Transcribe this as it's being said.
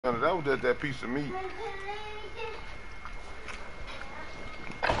That was just that piece of meat.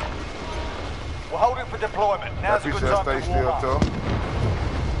 We'll hold it for deployment. Now's a good time to warm up.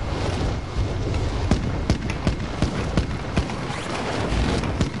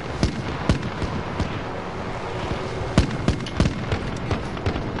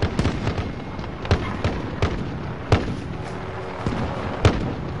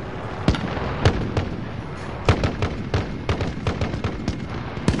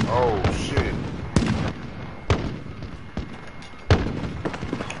 Oh shit.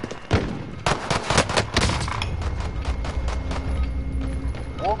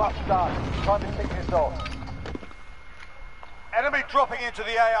 Warm up done. Time to kick this off. Enemy dropping into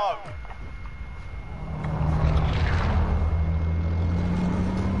the AO.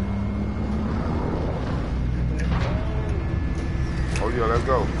 Oh yeah, let's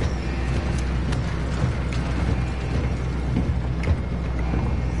go.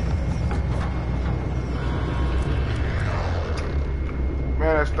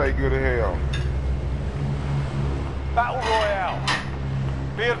 Man, that steak good as hell. Battle Royale.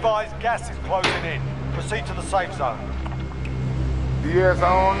 Be advised, gas is closing in. Proceed to the safe zone. Yes, I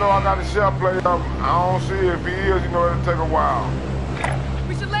don't know. I got the shell plate up. I don't see it. If he is, you know, it'll take a while.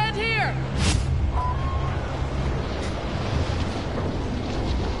 We should land here!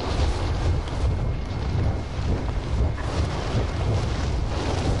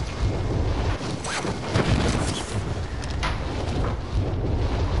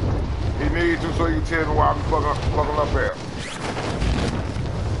 He needs to, so you can tell me where I'm fucking up at.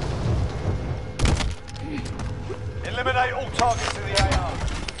 Eliminate all targets in the AO.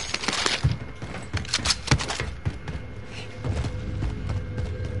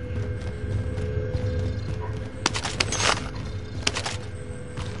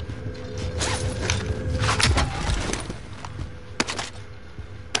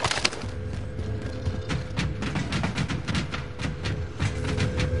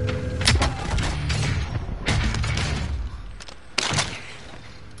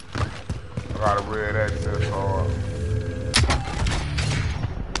 I got a red access card.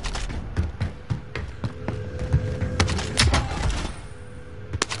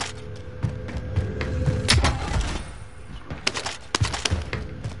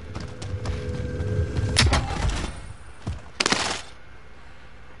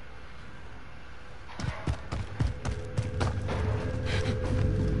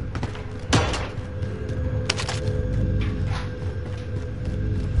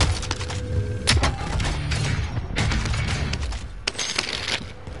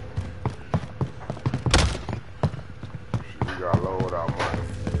 Got load out money.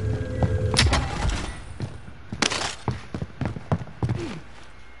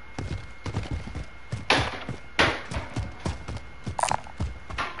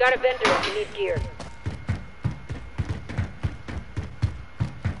 Got a vendor if you need gear.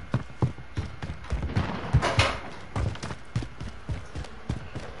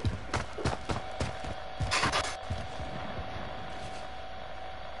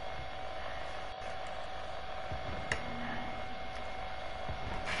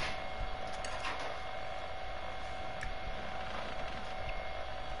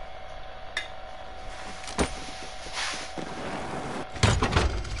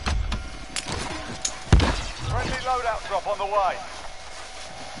 Friendly loadout drop on the way.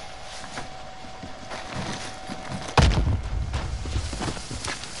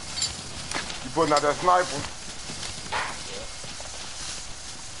 You putting out that sniper?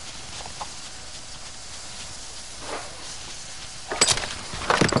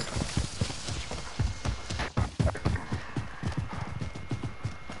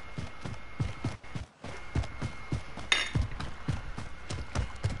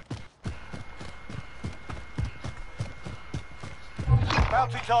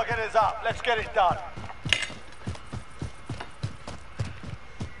 Bounty target is up. Let's get it done.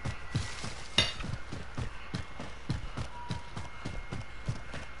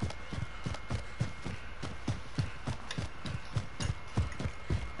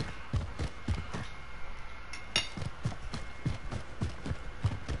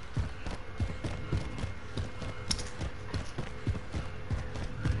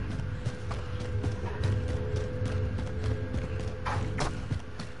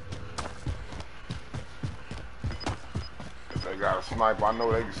 They got a sniper. I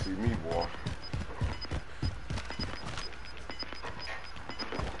know they can see me, boy.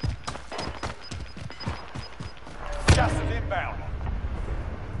 Gas is inbound.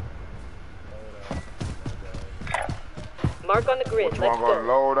 Mark on the grid. Which Let's one gonna go.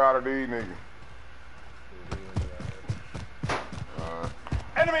 load out of these niggas?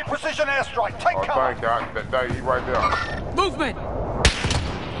 Enemy Enemy precision airstrike. Take Oh, cover. thank you right there. Movement!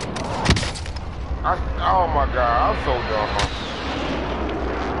 Oh my God, I'm so dumb.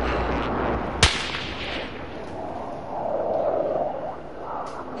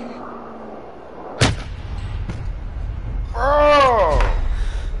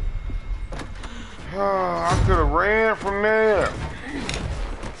 I could have ran from there.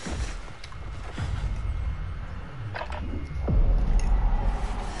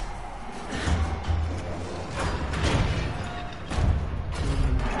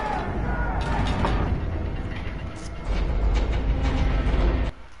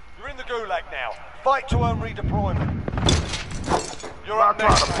 You're in the gulag now. Fight to earn redeployment. You're I'm up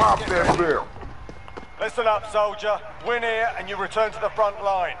trying next. to pop that bill. Listen up, soldier. Win here and you return to the front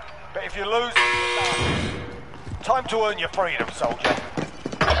line. But if you lose, you're done. Time to earn your freedom, soldier.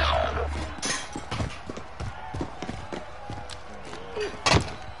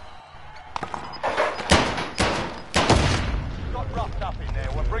 You got roughed up in there.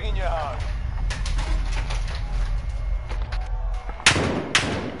 We're bringing you home.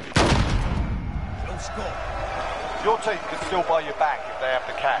 Let's go. Your team can still buy you back if they have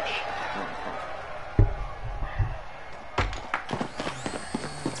the cash.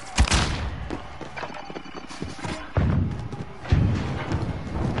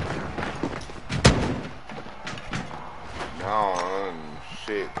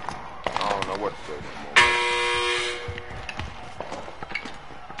 Shit. I don't know what to say no more.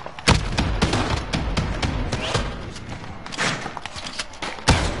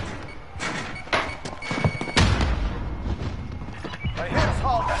 They hit us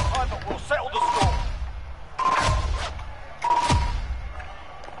hard that time, but we'll settle the score.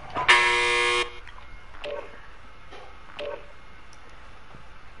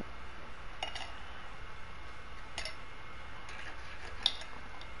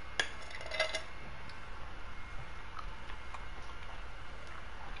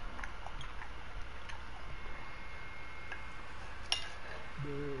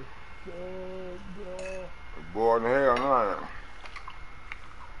 Bored in hell, no.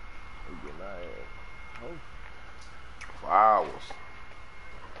 For hours.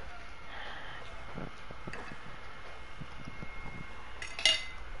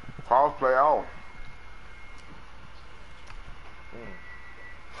 Crossplay off.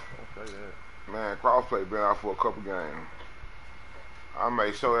 Don't say that. Man, crossplay been out for a couple games. I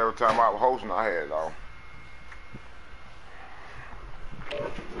made sure every time I was hosting I had it off.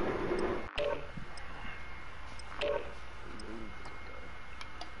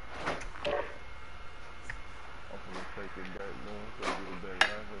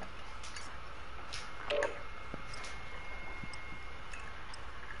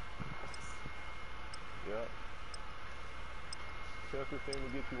 Yeah. Tell 15 to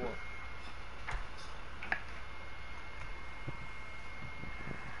get you one.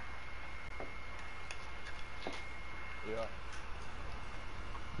 Yeah.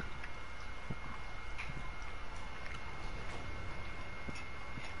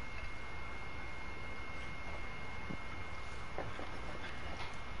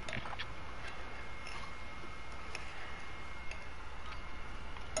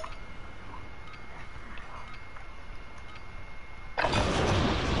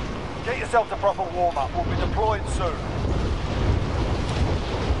 Get yourself a proper warm-up. We'll be deployed soon.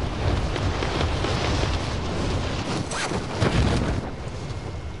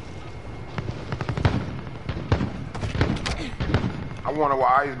 I wonder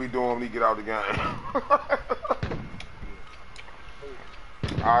what Ice be doing when he get out the game.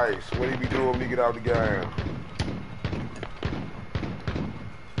 Ice, what he be doing when he get out the game?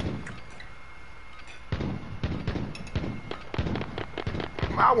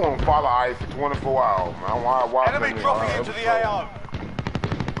 I won't follow Ice for 24 hours, man. I want to watch Enemy dropping into the AO.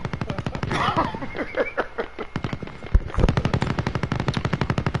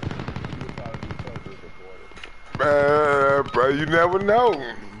 Bro, you never know.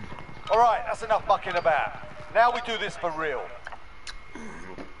 All right, that's enough mucking about. Now we do this for real.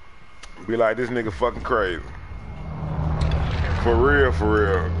 Be like, this nigga fucking crazy. For real, for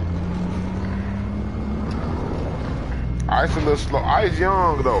real. Ice a little slow. Ice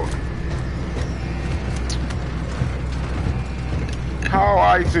young though. How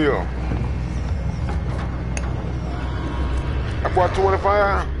Ice here? About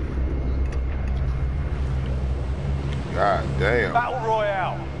 25? God damn. Battle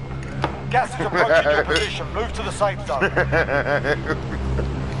Royale. Gas is approaching your position. Move to the safe zone.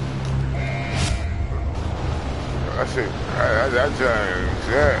 That's it. That's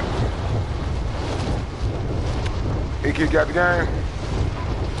yeah. He kick out the game?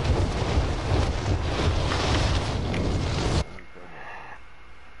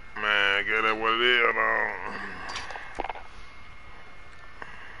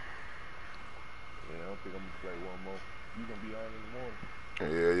 Play one more. You gonna be on in the morning?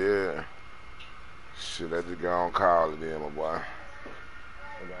 Yeah, yeah. Shit, I just go on call it in, my boy.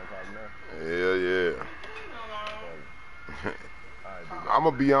 I got call now. Yeah, yeah. Alright, I'm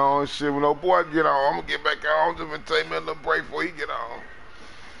gonna be on shit when no boy get on. I'm gonna get back on. Just take me a little break before he get on.